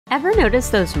Ever notice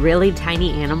those really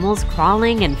tiny animals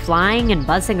crawling and flying and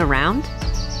buzzing around?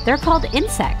 They're called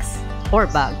insects, or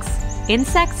bugs.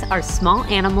 Insects are small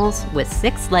animals with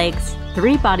 6 legs,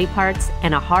 3 body parts,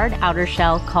 and a hard outer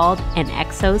shell called an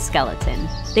exoskeleton.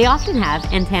 They often have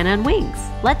antennae and wings.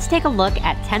 Let's take a look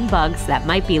at 10 bugs that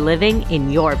might be living in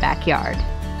your backyard.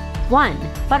 1.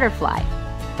 Butterfly.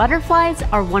 Butterflies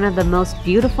are one of the most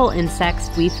beautiful insects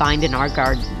we find in our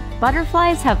garden.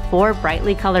 Butterflies have 4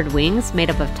 brightly colored wings made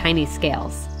up of tiny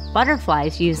scales.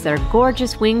 Butterflies use their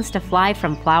gorgeous wings to fly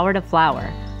from flower to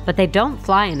flower, but they don't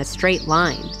fly in a straight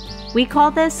line. We call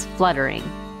this fluttering.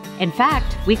 In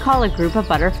fact, we call a group of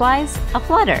butterflies a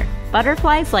flutter.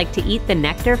 Butterflies like to eat the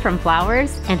nectar from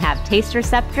flowers and have taste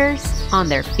receptors on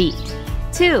their feet.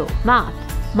 2. Moth.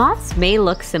 Moths may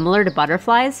look similar to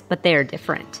butterflies, but they are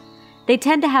different. They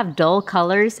tend to have dull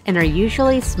colors and are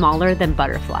usually smaller than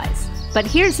butterflies. But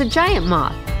here's a giant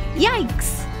moth.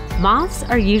 Yikes! Moths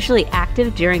are usually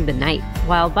active during the night,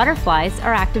 while butterflies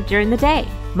are active during the day.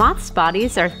 Moths'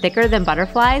 bodies are thicker than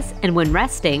butterflies, and when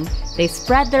resting, they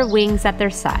spread their wings at their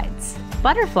sides.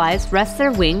 Butterflies rest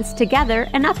their wings together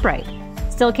and upright.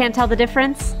 Still can't tell the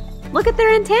difference? Look at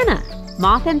their antennae.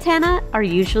 Moth antennae are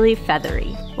usually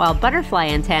feathery, while butterfly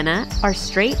antennae are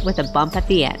straight with a bump at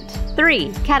the end.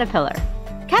 3. Caterpillar.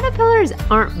 Caterpillars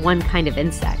aren't one kind of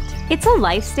insect. It's a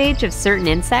life stage of certain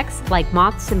insects like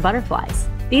moths and butterflies.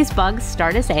 These bugs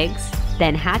start as eggs,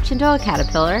 then hatch into a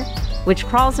caterpillar, which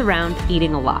crawls around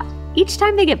eating a lot. Each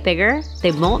time they get bigger,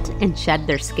 they molt and shed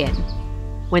their skin.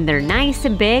 When they're nice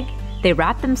and big, they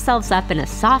wrap themselves up in a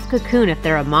soft cocoon if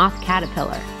they're a moth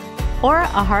caterpillar, or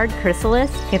a hard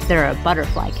chrysalis if they're a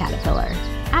butterfly caterpillar.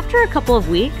 After a couple of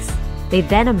weeks, they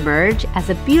then emerge as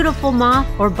a beautiful moth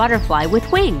or butterfly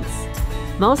with wings.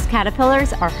 Most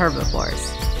caterpillars are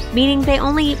herbivores, meaning they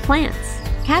only eat plants.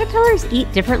 Caterpillars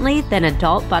eat differently than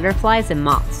adult butterflies and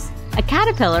moths. A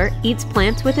caterpillar eats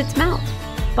plants with its mouth.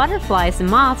 Butterflies and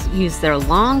moths use their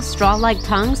long, straw-like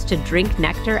tongues to drink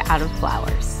nectar out of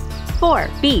flowers. 4.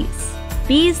 Bees.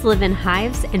 Bees live in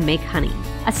hives and make honey.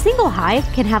 A single hive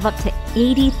can have up to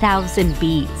 80,000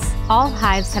 bees. All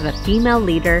hives have a female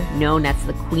leader known as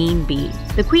the queen bee.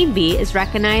 The queen bee is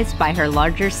recognized by her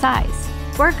larger size.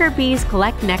 Worker bees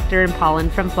collect nectar and pollen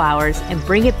from flowers and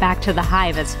bring it back to the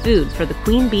hive as food for the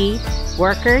queen bee,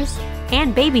 workers,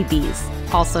 and baby bees,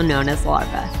 also known as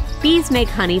larvae. Bees make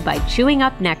honey by chewing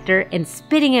up nectar and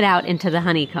spitting it out into the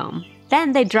honeycomb.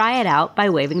 Then they dry it out by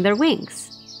waving their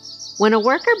wings. When a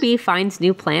worker bee finds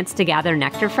new plants to gather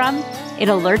nectar from, it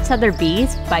alerts other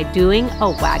bees by doing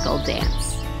a waggle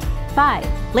dance.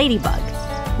 5. Ladybug.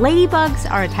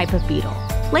 Ladybugs are a type of beetle.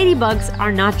 Ladybugs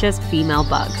are not just female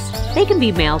bugs. They can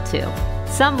be male too.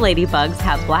 Some ladybugs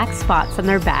have black spots on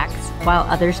their backs, while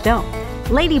others don't.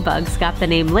 Ladybugs got the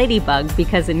name ladybug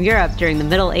because in Europe during the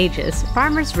Middle Ages,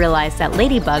 farmers realized that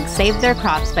ladybugs saved their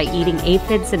crops by eating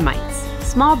aphids and mites,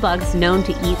 small bugs known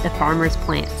to eat the farmers'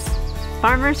 plants.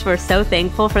 Farmers were so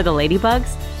thankful for the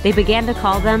ladybugs, they began to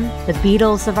call them the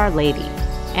beetles of Our Lady.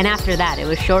 And after that, it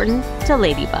was shortened to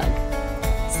ladybug.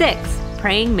 6.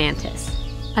 Praying mantis.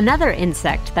 Another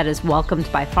insect that is welcomed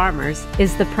by farmers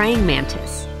is the praying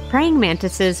mantis. Praying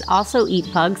mantises also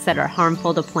eat bugs that are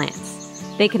harmful to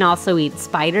plants. They can also eat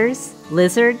spiders,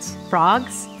 lizards,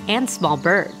 frogs, and small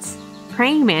birds.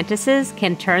 Praying mantises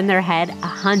can turn their head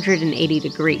 180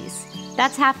 degrees.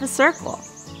 That's half a circle.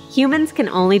 Humans can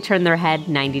only turn their head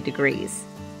 90 degrees.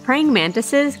 Praying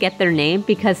mantises get their name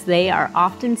because they are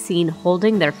often seen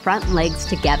holding their front legs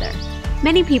together.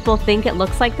 Many people think it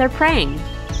looks like they're praying.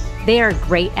 They are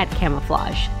great at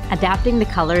camouflage, adapting the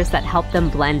colors that help them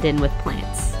blend in with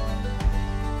plants.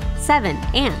 7.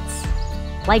 Ants.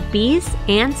 Like bees,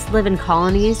 ants live in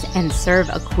colonies and serve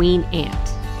a queen ant.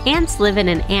 Ants live in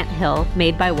an anthill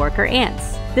made by worker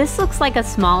ants. This looks like a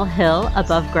small hill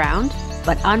above ground,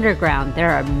 but underground there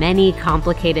are many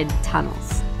complicated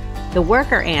tunnels. The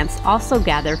worker ants also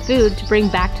gather food to bring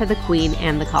back to the queen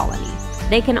and the colony.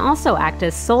 They can also act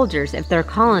as soldiers if their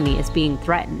colony is being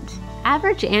threatened.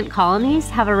 Average ant colonies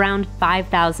have around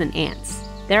 5,000 ants.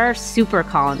 There are super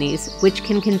colonies, which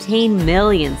can contain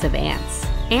millions of ants.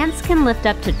 Ants can lift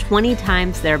up to 20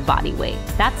 times their body weight.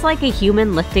 That's like a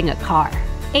human lifting a car.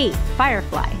 8.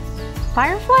 Firefly.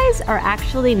 Fireflies are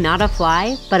actually not a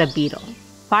fly, but a beetle.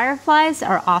 Fireflies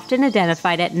are often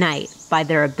identified at night by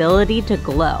their ability to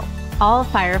glow. All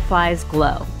fireflies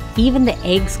glow. Even the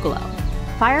eggs glow.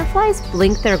 Fireflies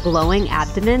blink their glowing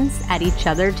abdomens at each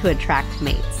other to attract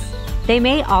mates. They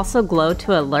may also glow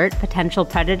to alert potential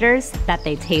predators that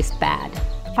they taste bad.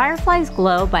 Fireflies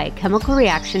glow by a chemical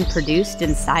reaction produced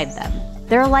inside them.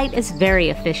 Their light is very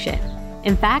efficient.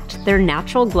 In fact, their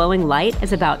natural glowing light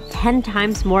is about 10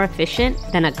 times more efficient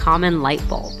than a common light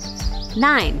bulb.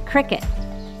 9. Cricket.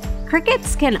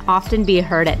 Crickets can often be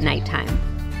heard at nighttime.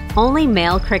 Only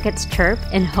male crickets chirp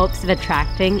in hopes of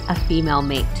attracting a female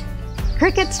mate.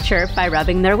 Crickets chirp by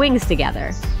rubbing their wings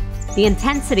together. The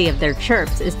intensity of their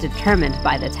chirps is determined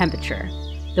by the temperature.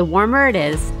 The warmer it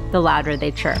is, the louder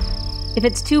they chirp. If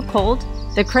it's too cold,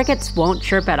 the crickets won't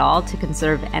chirp at all to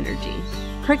conserve energy.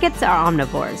 Crickets are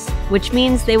omnivores, which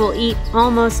means they will eat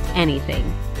almost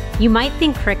anything. You might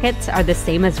think crickets are the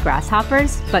same as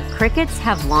grasshoppers, but crickets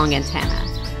have long antennae,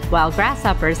 while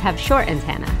grasshoppers have short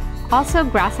antennae. Also,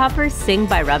 grasshoppers sing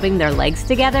by rubbing their legs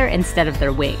together instead of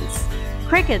their wings.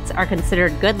 Crickets are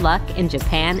considered good luck in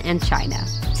Japan and China.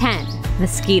 10.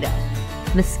 Mosquito.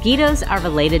 Mosquitoes are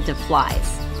related to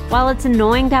flies. While it's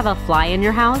annoying to have a fly in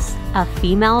your house, a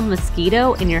female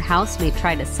mosquito in your house may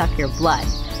try to suck your blood,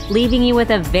 leaving you with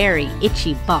a very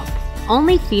itchy bump.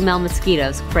 Only female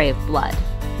mosquitoes crave blood.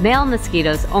 Male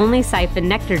mosquitoes only siphon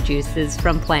nectar juices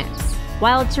from plants.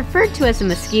 While it's referred to as a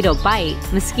mosquito bite,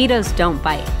 mosquitoes don't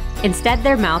bite. Instead,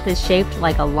 their mouth is shaped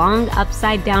like a long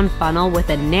upside-down funnel with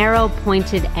a narrow,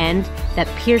 pointed end that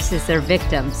pierces their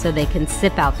victim so they can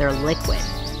sip out their liquid.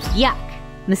 Yuck!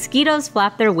 Mosquitoes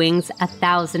flap their wings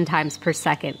 1,000 times per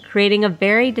second, creating a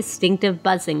very distinctive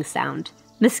buzzing sound.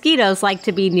 Mosquitoes like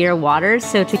to be near water,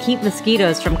 so to keep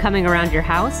mosquitoes from coming around your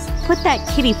house, put that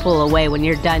kiddie pool away when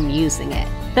you're done using it.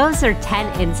 Those are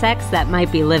 10 insects that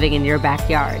might be living in your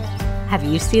backyard. Have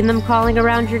you seen them crawling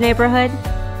around your neighborhood?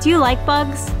 Do you like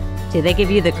bugs? Do they give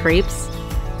you the creeps?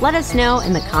 Let us know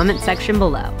in the comment section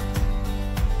below.